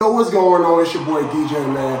Yo, what's going on? It's your boy DJ,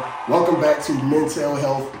 man. Welcome back to Mental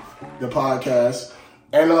Health, the podcast.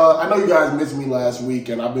 And I know you guys missed me last week,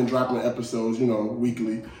 and I've been dropping episodes,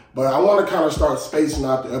 weekly. But I want to kind of start spacing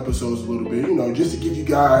out the episodes a little bit, just to give you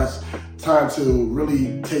guys time to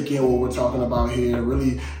really take in what we're talking about here,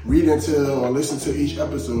 really read into or listen to each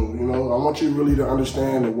episode, I want you really to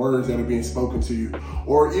understand the words that are being spoken to you,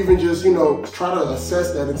 or even just, try to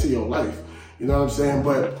assess that into your life. You know what I'm saying?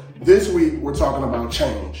 But this week, we're talking about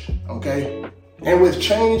change, okay? And with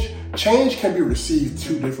change can be received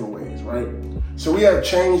two different ways, right? So we have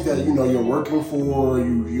change that, you're working for,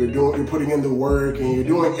 you're putting in the work, and you're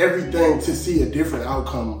doing everything to see a different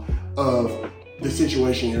outcome of the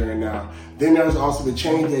situation you're in now. Then there's also the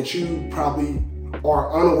change that you probably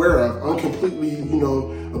are unaware of, uncompletely,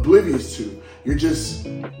 oblivious to. You're just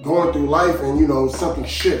going through life and, something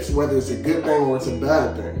shifts, whether it's a good thing or it's a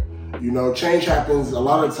bad thing. Change happens a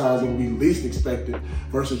lot of times when we least expect it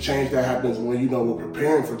versus change that happens when, we're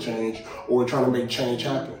preparing for change or we're trying to make change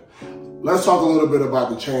happen. Let's talk a little bit about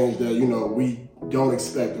the change that, we don't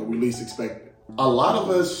expect or we least expect it. A lot of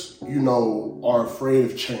us, are afraid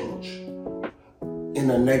of change in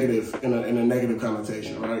a negative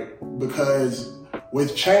connotation, right? Because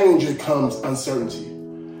with change, it comes uncertainty.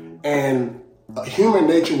 And human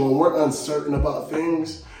nature, when we're uncertain about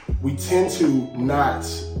things, we tend to not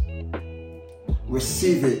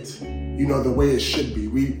receive it, the way it should be.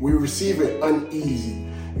 We receive it uneasy,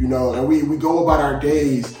 and we go about our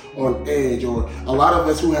days on edge. Or a lot of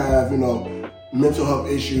us who have, mental health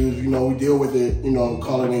issues, we deal with it,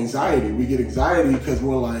 call it anxiety. We get anxiety because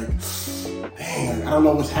we're like, dang, I don't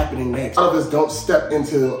know what's happening next. A lot of us don't step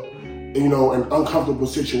into, an uncomfortable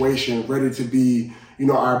situation ready to be,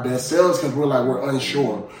 our best selves because we're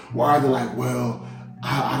unsure. We're either like, well,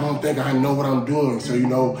 I don't think I know what I'm doing. So,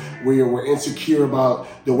 we're insecure about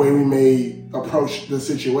the way we may approach the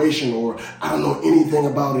situation, or I don't know anything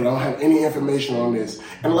about it. I don't have any information on this.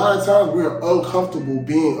 And a lot of times we're uncomfortable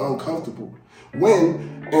being uncomfortable.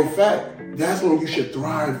 When, in fact, that's when you should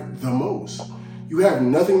thrive the most. You have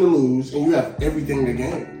nothing to lose and you have everything to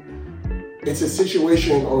gain. It's a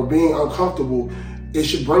situation or being uncomfortable. It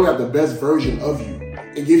should bring out the best version of you.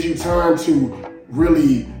 It gives you time to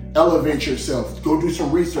really elevate yourself, go do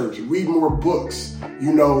some research, read more books,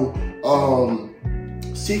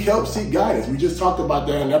 seek help, seek guidance. We just talked about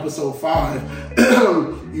that in episode 5,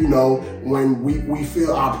 when we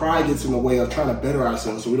feel our pride gets in the way of trying to better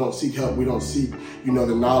ourselves. So we don't seek help, we don't seek, the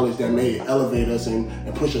knowledge that may elevate us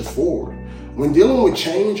and push us forward. When dealing with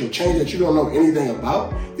change or change that you don't know anything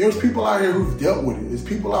about, there's people out here who've dealt with it. There's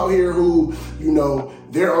people out here who,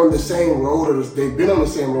 they're on the same road or they've been on the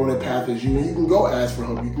same road and path as you, and you can go ask for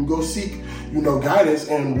help. You can go seek, guidance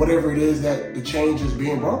and whatever it is that the change is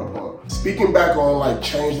being brought upon. Speaking back on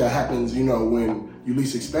change that happens, when you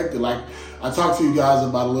least expect it, I talked to you guys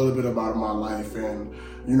about a little bit about my life and,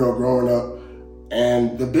 growing up.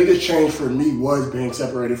 And the biggest change for me was being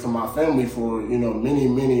separated from my family for, many,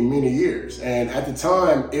 many, many years. And at the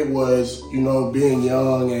time, it was, being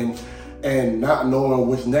young and not knowing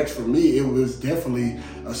what's next for me. It was definitely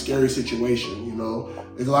a scary situation,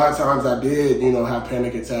 There's a lot of times I did, have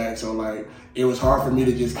panic attacks, or it was hard for me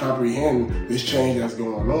to just comprehend this change that's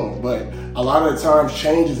going on. But a lot of the times,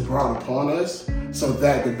 change is brought upon us so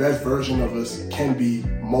that the best version of us can be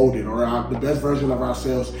molded, or the best version of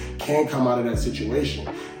ourselves can come out of that situation.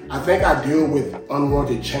 I think I deal with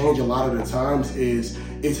unwanted change a lot of the times is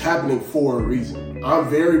it's happening for a reason. I'm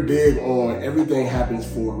very big on everything happens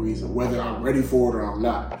for a reason, whether I'm ready for it or I'm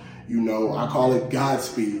not. I call it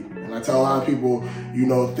Godspeed. And I tell a lot of people,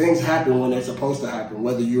 things happen when they're supposed to happen,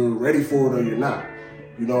 whether you're ready for it or you're not.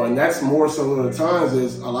 And that's more so of the times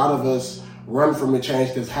is a lot of us run from the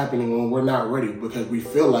change that's happening when we're not ready because we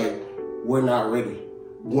feel like we're not ready.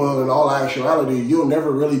 Well, in all actuality, you'll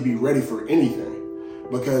never really be ready for anything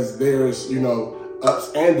because there's,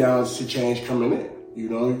 ups and downs to change coming in.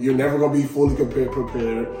 You're never going to be fully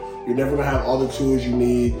prepared. You're never going to have all the tools you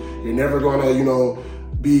need. You're never going to,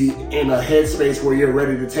 be in a headspace where you're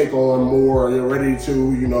ready to take on more. You're ready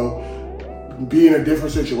to, be in a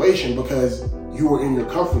different situation because you were in your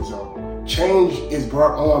comfort zone. Change is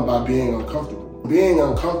brought on by being uncomfortable. Being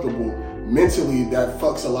uncomfortable mentally, that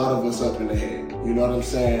fucks a lot of us up in the head. You know what I'm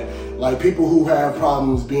saying? People who have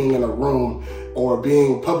problems being in a room or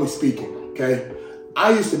being public speaking, okay?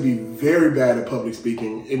 I used to be very bad at public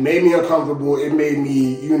speaking. It made me uncomfortable. It made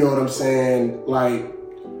me,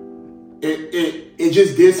 it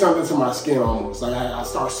just did something to my skin almost. I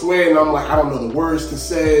start sweating. I'm I don't know the words to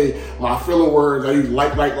say. My filler words, I use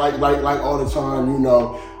like all the time,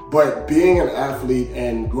 But being an athlete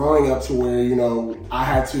and growing up to where, I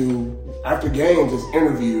had to After games, it's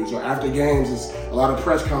interviews, or after games, it's a lot of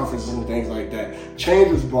press conferences and things like that.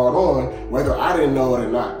 Change was brought on, whether I didn't know it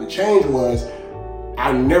or not. The change was,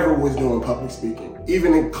 I never was doing public speaking.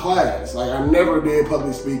 Even in class, like I never did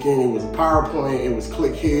public speaking. It was PowerPoint, it was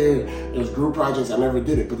click here, it was group projects, I never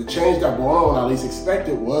did it. But the change that brought on, I at least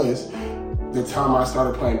expected, was the time I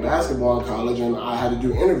started playing basketball in college and I had to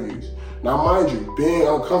do interviews. Now mind you, being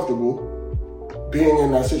uncomfortable, being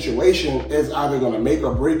in that situation is either gonna make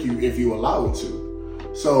or break you if you allow it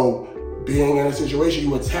to. So being in a situation,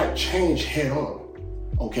 you attack change head on,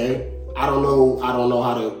 okay? I don't know how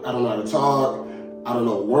to talk. I don't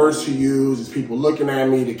know what words to use. There's people looking at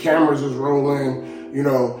me. The cameras is rolling. You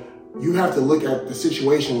know, you have to look at the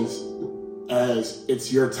situations as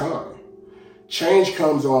it's your time. Change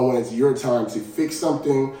comes on when it's your time to fix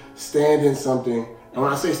something, stand in something. And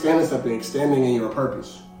when I say stand in something, standing in your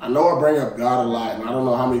purpose. I know I bring up God a lot, and I don't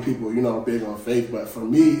know how many people, you know, are big on faith, but for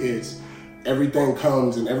me, it's everything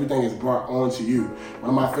comes and everything is brought onto you. One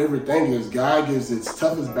of my favorite things is God gives its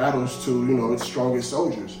toughest battles to, you know, its strongest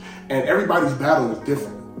soldiers. And everybody's battle is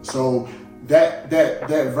different. So that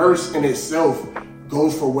verse in itself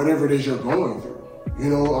goes for whatever it is you're going through. You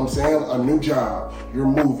know what I'm saying? A new job, you're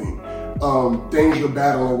moving, things you're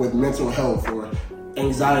battling with, mental health or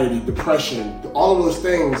anxiety, depression, all of those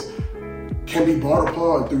things can be brought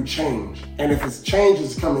upon through change. And if it's change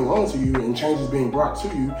is coming onto you and change is being brought to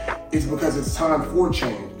you, it's because it's time for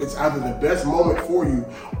change. It's either the best moment for you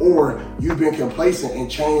or you've been complacent and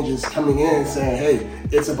change is coming in saying, hey,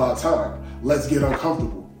 it's about time. Let's get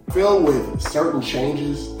uncomfortable. Filled with certain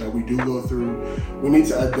changes that we do go through, we need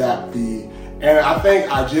to adapt and I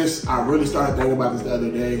think I really started thinking about this the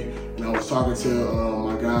other day, and I was talking to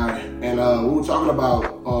my guy, and we were talking about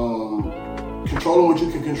controlling what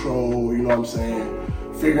you can control, you know what I'm saying,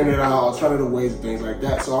 figuring it out, alternative ways and things like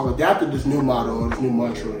that. So I've adapted this new motto, this new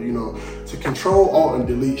mantra, you know, to control, alt, and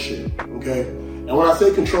delete shit, okay? And when I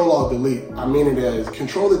say control, alt, delete, I mean it as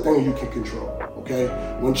control the things you can control, okay?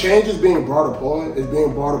 When change is being brought upon, it's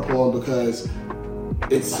being brought upon because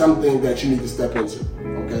it's something that you need to step into,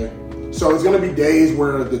 okay? So it's gonna be days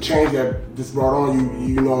where the change that's brought on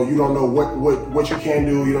you know, you don't know what you can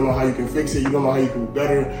do, you don't know how you can fix it, you don't know how you can be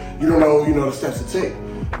better, you don't know, you know, the steps to take.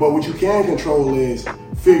 But what you can control is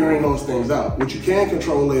figuring those things out. What you can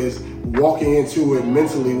control is walking into it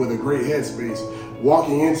mentally with a great headspace,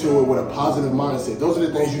 walking into it with a positive mindset. Those are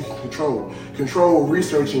the things you can control. Control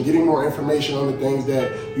researching, getting more information on the things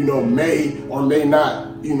that, you know, may or may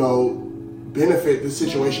not, you know, benefit the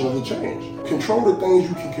situation of the change. Control the things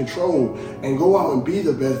you can control and go out and be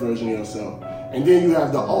the best version of yourself. And then you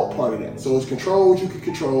have the alt part of that. So it's control what you can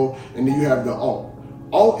control, and then you have the alt.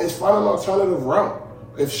 Alt is find an alternative route.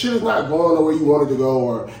 If shit is not going the way you want it to go,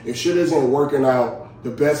 or if shit isn't working out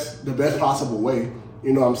the best possible way,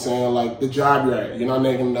 you know what I'm saying? Like the job you're at, you're not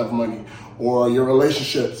making enough money, or your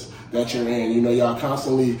relationships that you're in, you know, y'all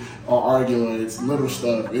constantly are arguing. It's little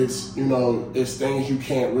stuff. It's, you know, it's things you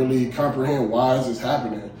can't really comprehend. Why is this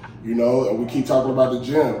happening? You know, and we keep talking about the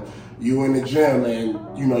gym. You in the gym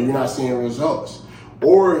and, you know, you're not seeing results.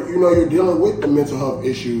 Or, you know, you're dealing with the mental health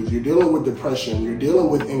issues. You're dealing with depression. You're dealing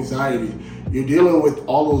with anxiety. You're dealing with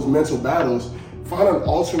all those mental battles. Find an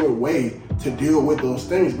alternate way to deal with those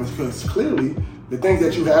things, because clearly the things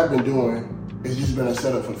that you have been doing has just been a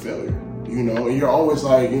setup for failure. You know, and you're always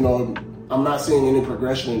like, you know, I'm not seeing any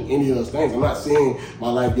progression in any of those things. I'm not seeing my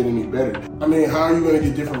life get any better. I mean, how are you going to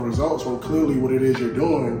get different results when clearly what it is you're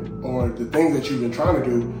doing or the things that you've been trying to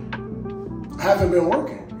do haven't been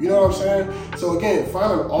working? You know what I'm saying? So again,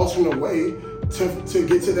 find an alternate way to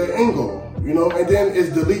get to that end goal, you know, and then it's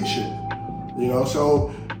delete shit, you know?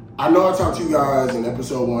 So I know I talked to you guys in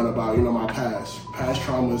episode 1 about, you know, my past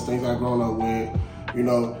traumas, things I've grown up with, you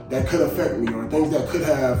know, that could affect me, or things that could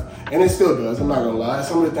have, and it still does, I'm not gonna lie,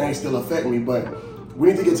 some of the things still affect me, but we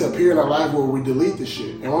need to get to a period in our life where we delete the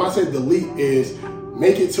shit. And when I say delete is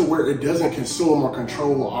make it to where it doesn't consume or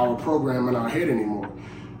control our program in our head anymore.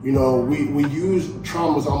 You know, we use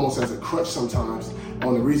traumas almost as a crutch sometimes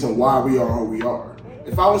on the reason why we are who we are.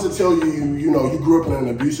 If I was to tell you, you know, you grew up in an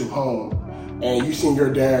abusive home and you seen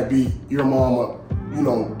your dad beat your mom up, you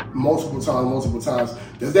know, multiple times,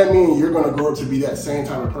 does that mean you're gonna grow up to be that same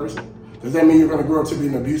type of person? Does that mean you're gonna grow up to be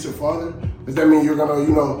an abusive father? Does that mean you're gonna,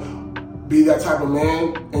 you know, be that type of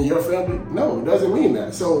man in your family? No, it doesn't mean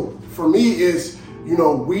that. So for me, it's, you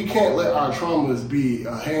know, we can't let our traumas be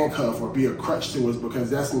a handcuff or be a crutch to us,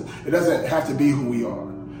 because it doesn't have to be who we are.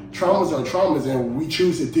 Traumas are traumas, and we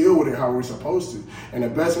choose to deal with it how we're supposed to. And the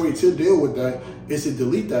best way to deal with that is to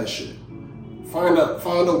delete that shit. Find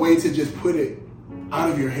a way to just put it out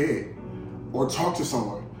of your head, or talk to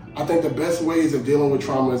someone. I think the best ways of dealing with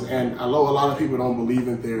traumas, and I know a lot of people don't believe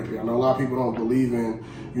in therapy. I know a lot of people don't believe in,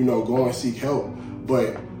 going and seek help,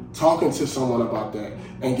 but talking to someone about that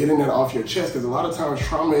and getting that off your chest, because a lot of times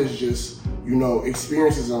trauma is just,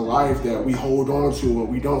 experiences in life that we hold on to and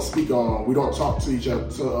we don't speak on. We don't talk to each other,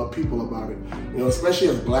 to people about it, especially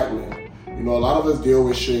as Black men. A lot of us deal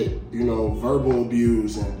with shit, verbal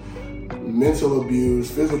abuse and mental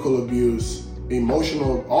abuse, physical abuse,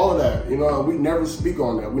 emotional, all of that. We never speak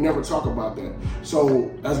on that. We never talk about that.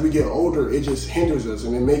 So as we get older, it just hinders us,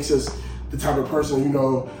 and it makes us the type of person,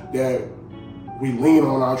 that we lean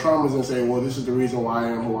on our traumas and say, well, this is the reason why I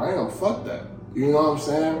am who I am. Fuck that. You know what I'm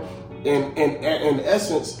saying? And in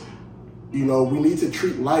essence, we need to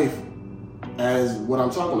treat life as what I'm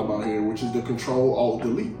talking about here, which is the Control, Alt,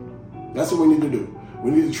 Delete. That's what we need to do. We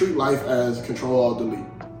need to treat life as Control, Alt, Delete.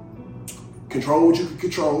 Control what you can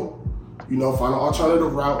control, find an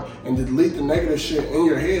alternative route, and delete the negative shit in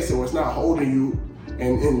your head so it's not holding you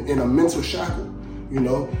in a mental shackle.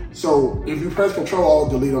 So if you press Control, Alt,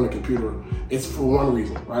 Delete on the computer, it's for one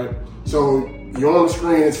reason, right? So you're on the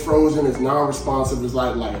screen, it's frozen, it's non-responsive, it's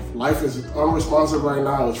like life. Life is unresponsive right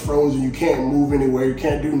now, it's frozen, you can't move anywhere, you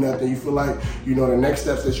can't do nothing. You feel like, the next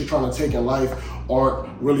steps that you're trying to take in life aren't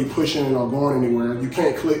really pushing or going anywhere. You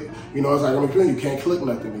can't click, it's like on the screen, you can't click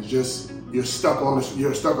nothing. It's just, you're stuck on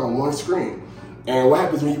one screen. And what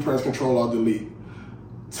happens when you press Control, Alt, Delete?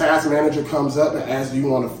 Task Manager comes up and asks you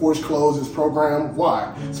want to force close this program.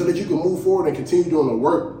 Why? So that you can move forward and continue doing the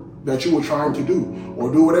work that you were trying to do,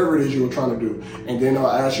 or do whatever it is you were trying to do. And then they'll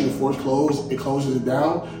ask you to force close, it closes it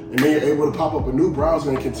down, and then you're able to pop up a new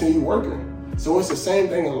browser and continue working. So it's the same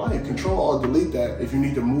thing in life. Control or delete that if you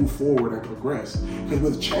need to move forward and progress. Because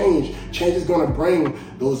with change is going to bring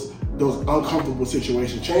those uncomfortable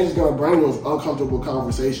situations. Change is going to bring those uncomfortable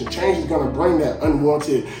conversations. Change is going to bring that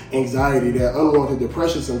unwanted anxiety, that unwanted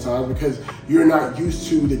depression sometimes, because you're not used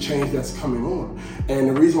to the change that's coming on. And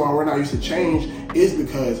the reason why we're not used to change is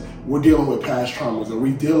because we're dealing with past traumas, or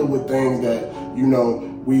we're dealing with things that,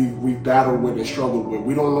 we've battled with and struggled with.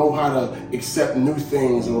 We don't know how to accept new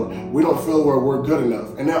things, or we don't feel where we're good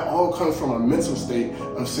enough. And that all comes from a mental state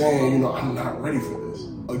of saying, I'm not ready for this.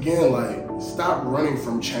 Again, stop running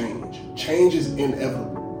from change. Change is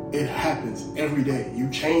inevitable. It happens every day. You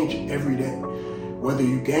change every day. Whether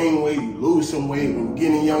you gain weight, you lose some weight, when you're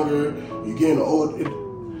getting younger, you're getting old,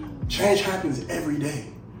 change happens every day.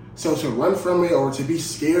 So to run from it, or to be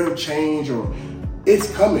scared of change, or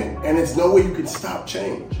it's coming, and it's no way you can stop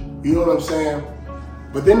change. You know what I'm saying?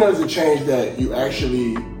 But then there's a change that you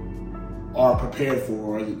actually are prepared for,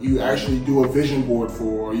 or you actually do a vision board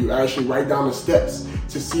for, or you actually write down the steps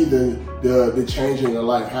to see the change in your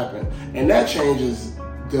life happen. And that change is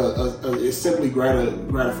simply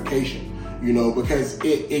gratification, because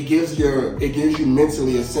it gives you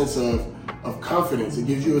mentally a sense of confidence. It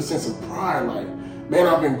gives you a sense of pride, like, man,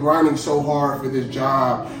 I've been grinding so hard for this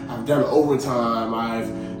job. I've done overtime. I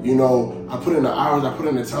put in the hours, I put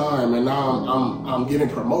in the time, and now I'm getting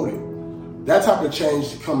promoted. That type of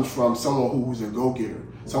change comes from someone who's a go-getter,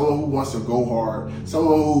 someone who wants to go hard,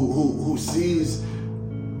 someone who sees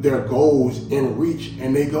their goals in reach,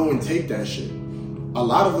 and they go and take that shit. A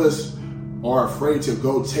lot of us are afraid to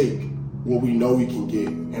go take what we know we can get,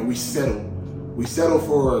 and we settle. We settle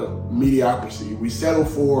for mediocrity. We settle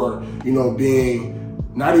for, being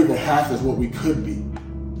not even half as what we could be.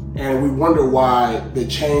 And we wonder why the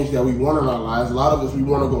change that we want in our lives, a lot of us, we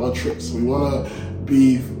want to go on trips. We want to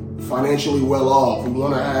be financially well off. We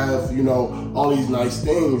want to have, all these nice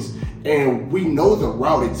things. And we know the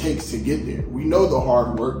route it takes to get there. We know the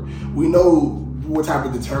hard work. We know what type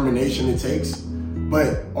of determination it takes.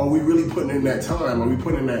 But are we really putting in that time? Are we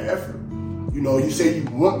putting in that effort? You say you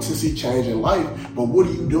want to see change in life, but what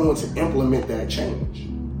are you doing to implement that change?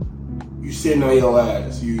 You sitting on your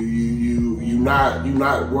ass. You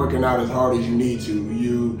not working out as hard as you need to.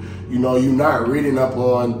 You're not reading up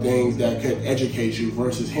on things that could educate you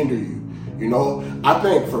versus hinder you. I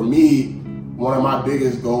think for me, one of my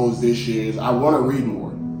biggest goals this year is I want to read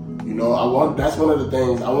more. That's one of the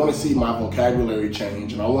things. I want to see my vocabulary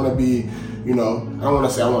change, and I want to be, I don't want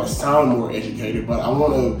to say I want to sound more educated, but I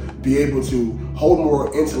want to be able to hold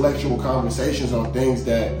more intellectual conversations on things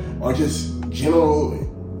that are just general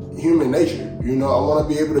human nature. I want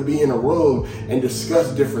to be able to be in a room and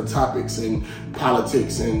discuss different topics and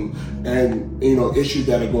politics and issues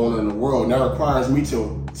that are going on in the world. And that requires me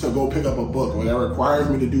to go pick up a book, or that requires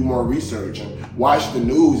me to do more research and watch the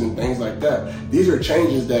news and things like that. These are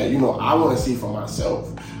changes that, I want to see for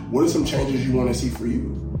myself. What are some changes you want to see for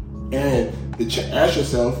you? And ask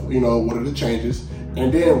yourself, what are the changes?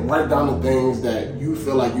 And then write down the things that you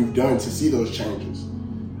feel like you've done to see those changes.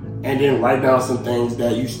 and then write down some things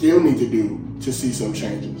that you still need to do to see some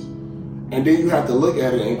changes. And then you have to look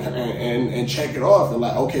at it and check it off and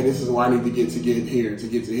like, okay, this is where I need to get here, to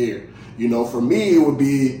get to here. You know, for me, it would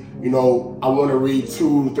be, you know, I want to read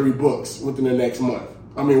 2 to 3 books within the next month.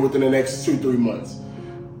 Within the next 2 to 3 months.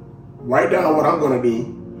 Write down what I'm going to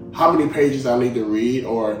do, how many pages I need to read,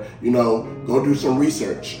 or, you know, go do some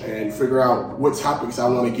research and figure out what topics I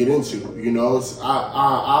want to get into. You know,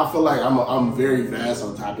 I feel like I'm very vast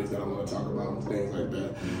on topics that I want to talk about and things like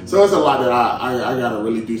that. So it's a lot that I got to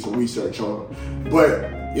really do some research on. But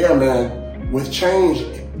yeah, man, with change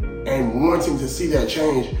and wanting to see that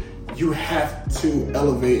change, you have to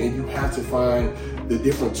elevate and you have to find the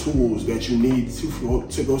different tools that you need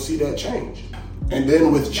to go see that change. And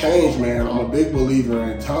then with change, man, I'm a big believer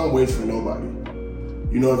in time waits for nobody.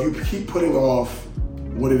 You know, if you keep putting off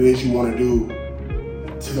what it is you want to do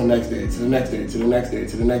to the next day, to the next day, to the next day,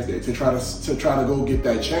 to the next day, to try to go get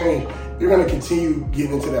that change, you're going to continue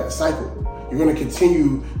getting into that cycle. You're going to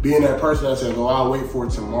continue being that person that says, oh, I'll wait for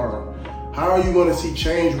it tomorrow. How are you going to see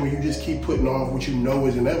change when you just keep putting off what you know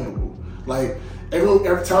is inevitable? Like,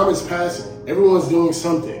 every time is passing. Everyone's doing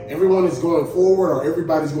something. Everyone is going forward or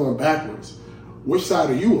everybody's going backwards. Which side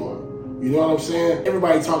are you on? You know what I'm saying?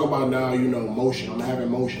 Everybody talk about now, you know, motion. I'm having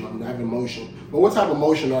motion. But what type of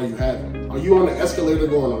motion are you having? Are you on the escalator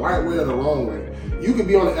going the right way or the wrong way? You could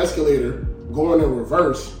be on the escalator going in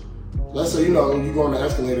reverse. Let's say, you know, you go on the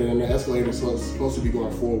escalator and the escalator is supposed to be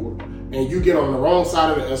going forward. And you get on the wrong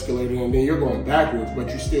side of the escalator and then you're going backwards, but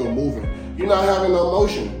you're still moving. You're not having no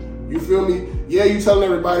motion. You feel me? Yeah, you telling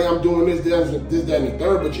everybody I'm doing this, that, and the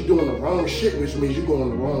third, but you're doing the wrong shit, which means you're going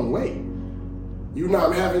the wrong way. You're not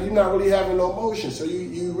really having no motion, so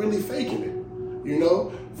you really faking it. You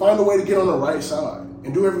know? Find a way to get on the right side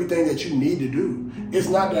and do everything that you need to do. It's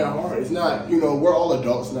not that hard. It's not, you know, we're all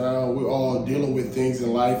adults now. We're all dealing with things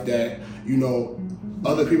in life that, you know,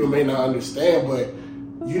 other people may not understand, but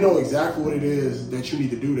you know exactly what it is that you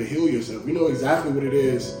need to do to heal yourself. You know exactly what it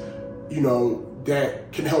is, you know,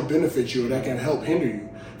 that can help benefit you or that can help hinder you.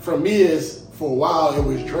 For me, for a while, it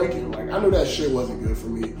was drinking. Like, I knew that shit wasn't good for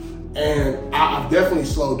me. And I've definitely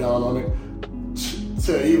slowed down on it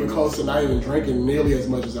to even close to not even drinking nearly as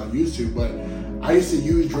much as I used to. But I used to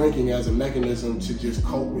use drinking as a mechanism to just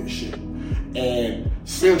cope with shit. And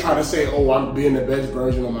still try to say, oh, I'm being the best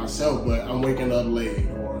version of myself, but I'm waking up late,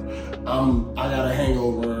 or I got a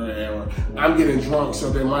hangover, or I'm getting drunk so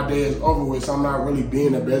that my day is over with, so I'm not really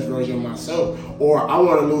being the best version of myself. Or I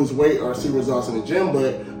want to lose weight or see results in the gym,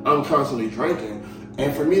 but I'm constantly drinking.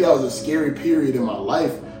 And for me, that was a scary period in my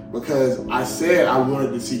life, because I said I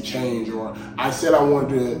wanted to see change, or I said I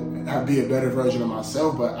wanted to be a better version of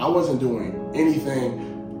myself, but I wasn't doing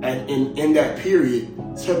anything in that period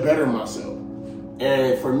to better myself.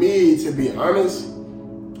 And for me, to be honest,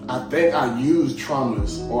 I think I used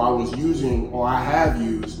traumas, or I have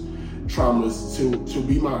used traumas to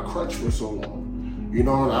be my crutch for so long. You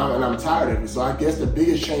know, and I'm tired of it. So I guess the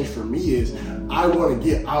biggest change for me is I want to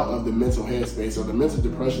get out of the mental headspace or the mental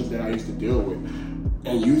depressions that I used to deal with,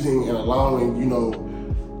 and using and allowing, you know,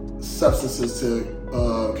 substances to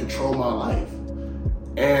control my life.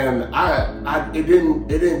 And it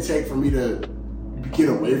didn't take for me to get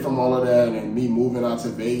away from all of that, and me moving out to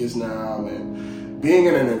Vegas now and being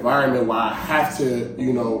in an environment where I have to,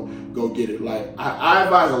 you know, go get it. Like, I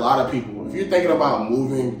advise a lot of people, if you're thinking about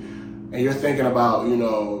moving and you're thinking about, you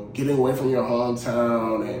know, getting away from your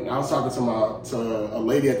hometown, and I was talking to a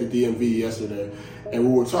lady at the DMV yesterday, and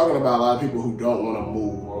we were talking about a lot of people who don't want to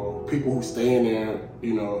move, or people who stay in their,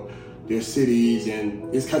 you know, their cities,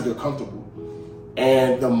 and it's because they're comfortable.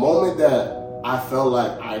 And the moment that I felt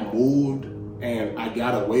like I moved and I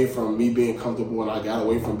got away from me being comfortable and I got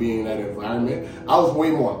away from being in that environment, I was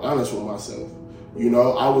way more honest with myself. You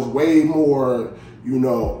know, I was way more, you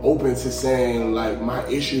know, open to saying, like, my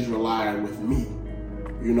issues rely with me.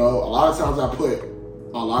 You know, a lot of times I put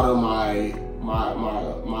a lot of my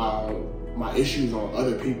issues on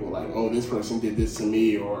other people, like, oh, this person did this to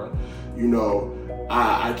me, or, you know,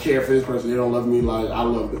 I care for this person, they don't love me like I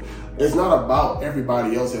love them. It's not about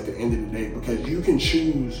everybody else at the end of the day, because you can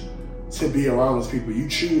choose to be around those people. You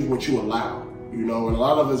choose what you allow, you know, and a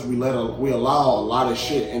lot of us, we allow a lot of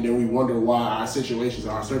shit, and then we wonder why our situations,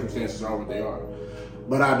 our circumstances are what they are.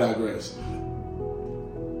 But I digress.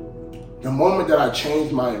 The moment that I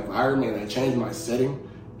changed my environment and I changed my setting,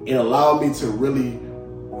 it allowed me to really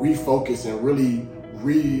refocus and really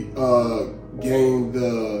gain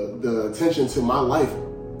the attention to my life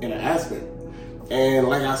in an aspect. And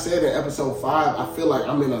like I said in episode 5, I feel like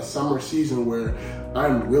I'm in a summer season where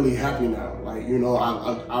I'm really happy now. Like, you know,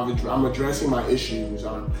 I'm addressing my issues.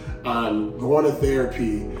 I'm going to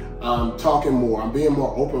therapy. I'm talking more. I'm being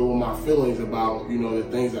more open with my feelings about, the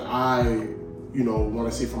things that I,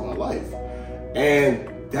 want to see from my life. And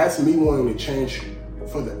that's me wanting to change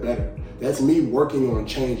for the better. That's me working on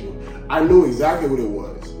changing. I knew exactly what it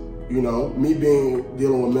was, me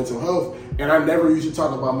dealing with mental health. And I never used to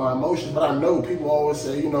talk about my emotions, but I know people always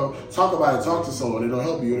say, talk about it, talk to someone, it'll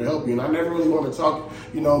help you. And I never really want to talk,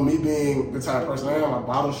 me being the type of person I am, I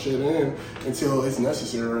bottle shit in until it's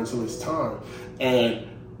necessary, until it's time. And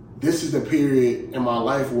this is the period in my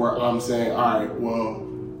life where I'm saying, all right, well,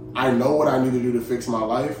 I know what I need to do to fix my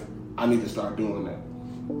life. I need to start doing that.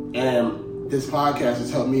 And this podcast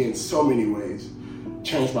has helped me in so many ways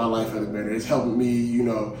change my life for the better. It's helped me,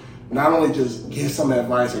 not only just give some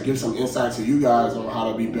advice or give some insight to you guys on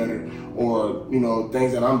how to be better or,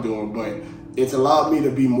 things that I'm doing, but it's allowed me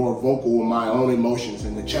to be more vocal with my own emotions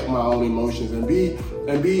and to check my own emotions and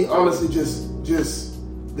be honestly just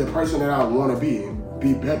the person that I want to be and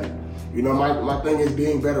be better. My thing is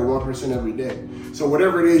being better 1% every day. So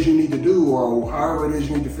whatever it is you need to do or however it is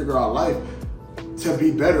you need to figure out life to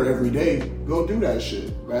be better every day, go do that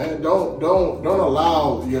shit, man. Don't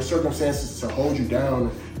allow your circumstances to hold you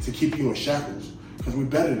down, to keep you in shackles, because we're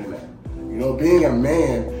better than that. Being a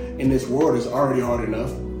man in this world is already hard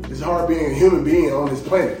enough. It's hard being a human being on this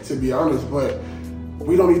planet, to be honest, but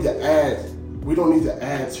we don't need to add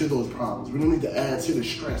to those problems. We don't need to add to the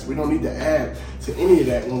stress. We don't need to add to any of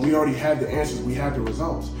that when we already have the answers. We have the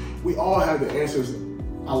results. We all have the answers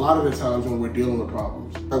a lot of the times when we're dealing with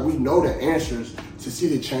problems. Like, we know the answers to see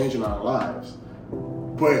the change in our lives,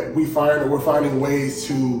 but we're finding ways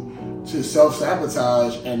to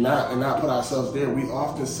self-sabotage and not put ourselves there. We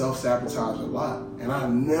often self-sabotage a lot. And I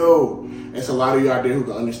know it's a lot of you out there who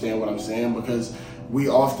can understand what I'm saying, because we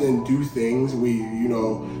often do things, we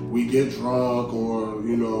get drunk, or,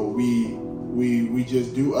 we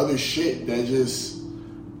just do other shit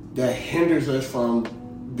that hinders us from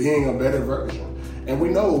being a better version. And we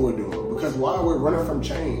know what we're doing, because while we're running from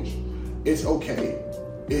change, it's okay.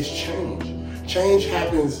 It's change. Change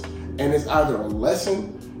happens, and it's either a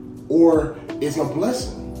lesson or it's a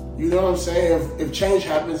blessing. You know what I'm saying? If change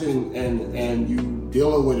happens and you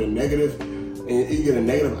dealing with a negative, and you get a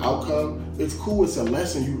negative outcome, it's cool. It's a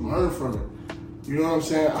lesson. You learn from it. You know what I'm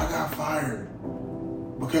saying? I got fired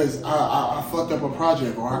because I fucked up a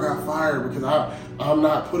project, or I got fired because I'm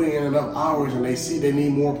not putting in enough hours, and they see they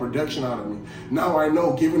need more production out of me. Now I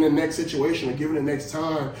know, given the next situation or given the next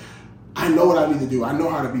time, I know what I need to do. I know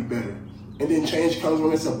how to be better. And then change comes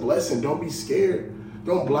when it's a blessing. Don't be scared.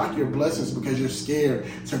 Don't block your blessings because you're scared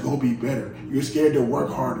to go be better. You're scared to work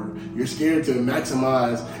harder. You're scared to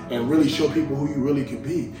maximize and really show people who you really could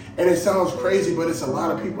be. And it sounds crazy, but it's a lot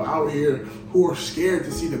of people out here who are scared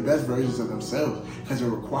to see the best versions of themselves because it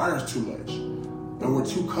requires too much. And we're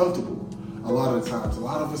too comfortable a lot of the times. A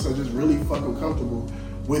lot of us are just really fucking comfortable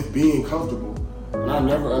with being comfortable. And I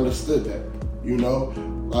never understood that,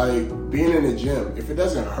 Like, being in the gym, if it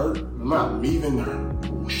doesn't hurt, I'm not leaving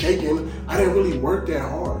shaking. I didn't really work that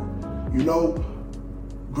hard.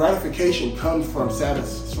 Gratification comes from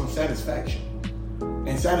satisfaction.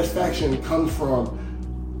 And satisfaction comes from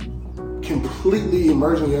completely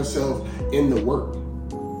immersing yourself in the work.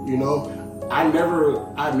 I've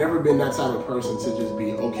never been that type of person to just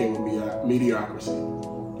be okay with mediocrity.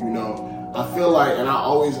 I feel like, and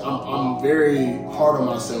I'm very hard on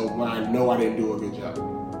myself when I know I didn't do a good job.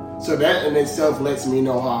 So that in itself lets me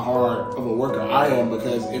know how hard of a worker I am,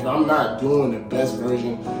 because if I'm not doing the best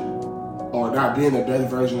version or not being the best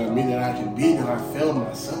version of me that I can be, then I failed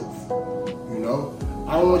myself.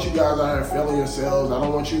 I don't want you guys out here failing yourselves. I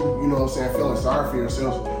don't want you, feeling sorry for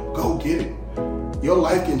yourselves. Go get it. Your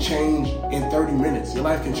life can change in 30 minutes. Your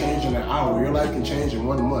life can change in an hour. Your life can change in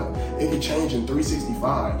 1 month. It can change in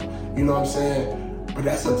 365. You know what I'm saying? But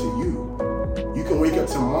that's up to you. You can wake up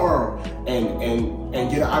tomorrow and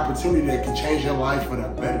get an opportunity that can change your life for the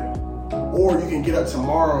better. Or you can get up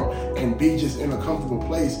tomorrow and be just in a comfortable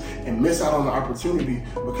place and miss out on the opportunity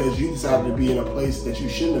because you decided to be in a place that you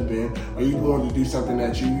shouldn't have been, or you wanted to do something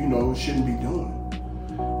that you shouldn't be doing.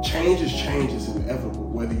 Change is inevitable.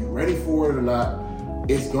 Whether you're ready for it or not,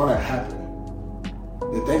 it's gonna happen.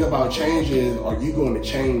 The thing about change is, are you going to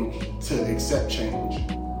change to accept change?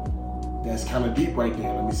 That's kind of deep right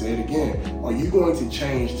there. Let me say it again. Are you going to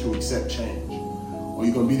change to accept change? Or are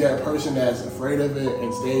you going to be that person that's afraid of it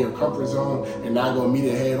and stay in your comfort zone and not going to meet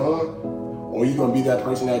it head on? Or are you going to be that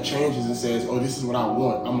person that changes and says, oh, this is what I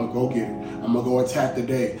want. I'm going to go get it. I'm going to go attack the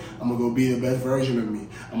day. I'm going to go be the best version of me.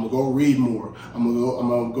 I'm going to go read more. I'm going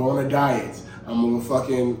to go on a diet. I'm going to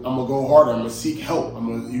go harder. I'm going to seek help. I'm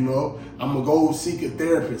going to go seek a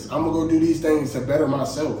therapist. I'm going to go do these things to better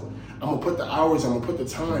myself. I'm gonna put the hours, I'm gonna put the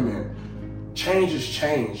time in. Change is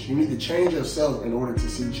change. You need to change yourself in order to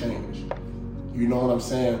see change. You know what I'm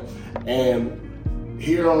saying? And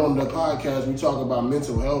here on the podcast, we talk about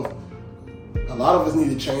mental health. A lot of us need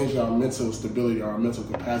to change our mental stability, our mental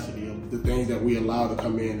capacity, of the things that we allow to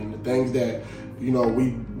come in and the things that, you know,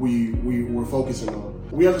 we're focusing on.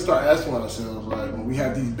 We have to start asking ourselves, like, when we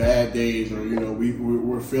have these bad days, or, you know,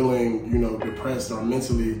 we're feeling, you know, depressed or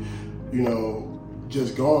mentally, you know,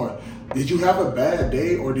 just gone. Did you have a bad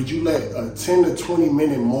day, or did you let a 10 to 20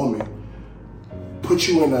 minute moment put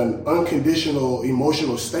you in an unconditional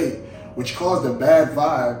emotional state, which caused a bad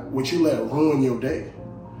vibe, which you let ruin your day?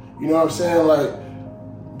 You know what I'm saying?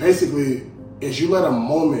 Like, basically, is you let a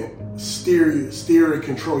moment steer and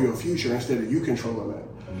control your future instead of you controlling that.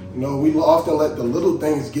 You know, we often let the little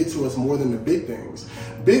things get to us more than the big things.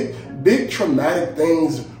 Big traumatic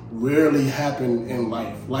things rarely happen in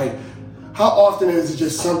life. Like, how often is it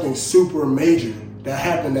just something super major that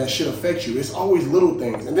happened that should affect you? It's always little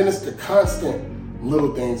things. And then it's the constant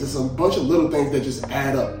little things. It's a bunch of little things that just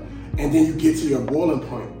add up. And then you get to your boiling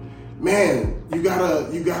point. Man, you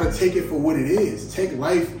gotta take it for what it is. Take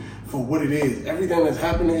life for what it is. Everything that's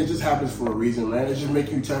happening, it just happens for a reason, man. It's just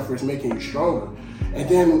making you tougher. It's making you stronger. And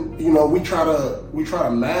then, you know, we try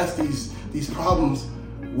to mask these problems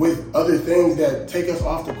with other things that take us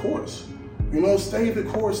off the course. You know, stay the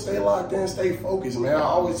course, stay locked in, stay focused, man. I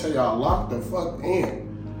always tell y'all, lock the fuck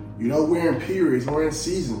in. You know, we're in periods, we're in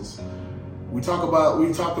seasons. We talked about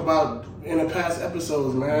in the past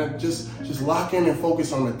episodes, man, just lock in and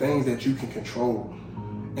focus on the things that you can control.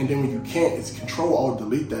 And then when you can't, it's control or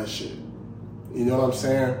delete that shit. You know what I'm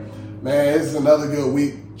saying? Man, this is another good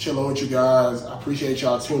week chilling with you guys. I appreciate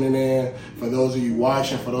y'all tuning in. For those of you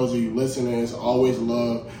watching, for those of you listening, it's always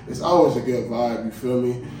love. It's always a good vibe, you feel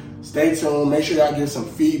me? Stay tuned. Make sure y'all give some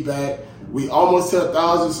feedback. We almost hit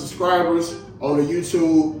 1,000 subscribers on the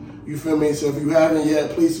YouTube. You feel me? So if you haven't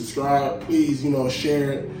yet, please subscribe. Please, you know,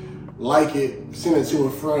 share it, like it, send it to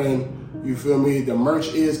a friend. You feel me? The merch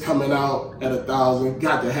is coming out at 1,000.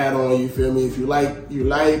 Got the hat on. You feel me? If you like,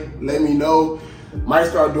 let me know. Might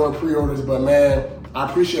start doing pre-orders, but man, I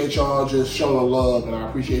appreciate y'all just showing love, and I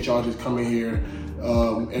appreciate y'all just coming here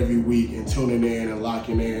every week and tuning in and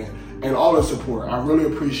locking in, and all the support. I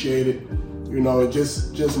really appreciate it. You know,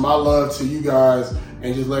 just my love to you guys,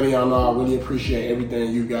 and just letting y'all know I really appreciate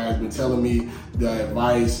everything you guys been telling me, the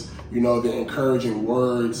advice, you know, the encouraging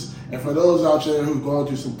words. And for those out there who's going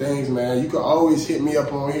through some things, man, you can always hit me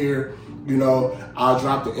up on here. You know, I'll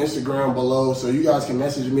drop the Instagram below so you guys can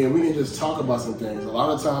message me and we can just talk about some things. A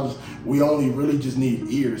lot of times we only really just need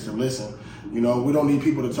ears to listen. You know, we don't need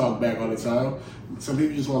people to talk back all the time. Some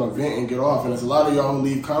people just want to vent and get off. And there's a lot of y'all who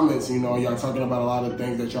leave comments, you know, y'all talking about a lot of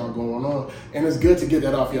things that y'all going on. And it's good to get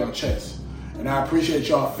that off y'all chest. And I appreciate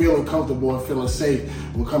y'all feeling comfortable and feeling safe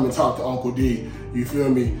when come and talk to Uncle D. You feel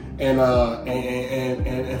me? And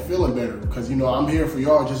feeling better. Because, you know, I'm here for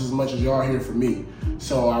y'all just as much as y'all here for me.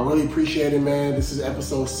 So I really appreciate it, man. This is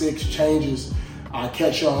episode 6, Changes. I'll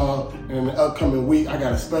catch y'all in the upcoming week. I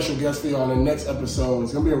got a special guest for y'all in the next episode.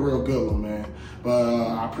 It's going to be a real good one, man. But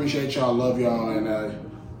I appreciate y'all. Love y'all.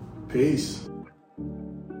 And peace.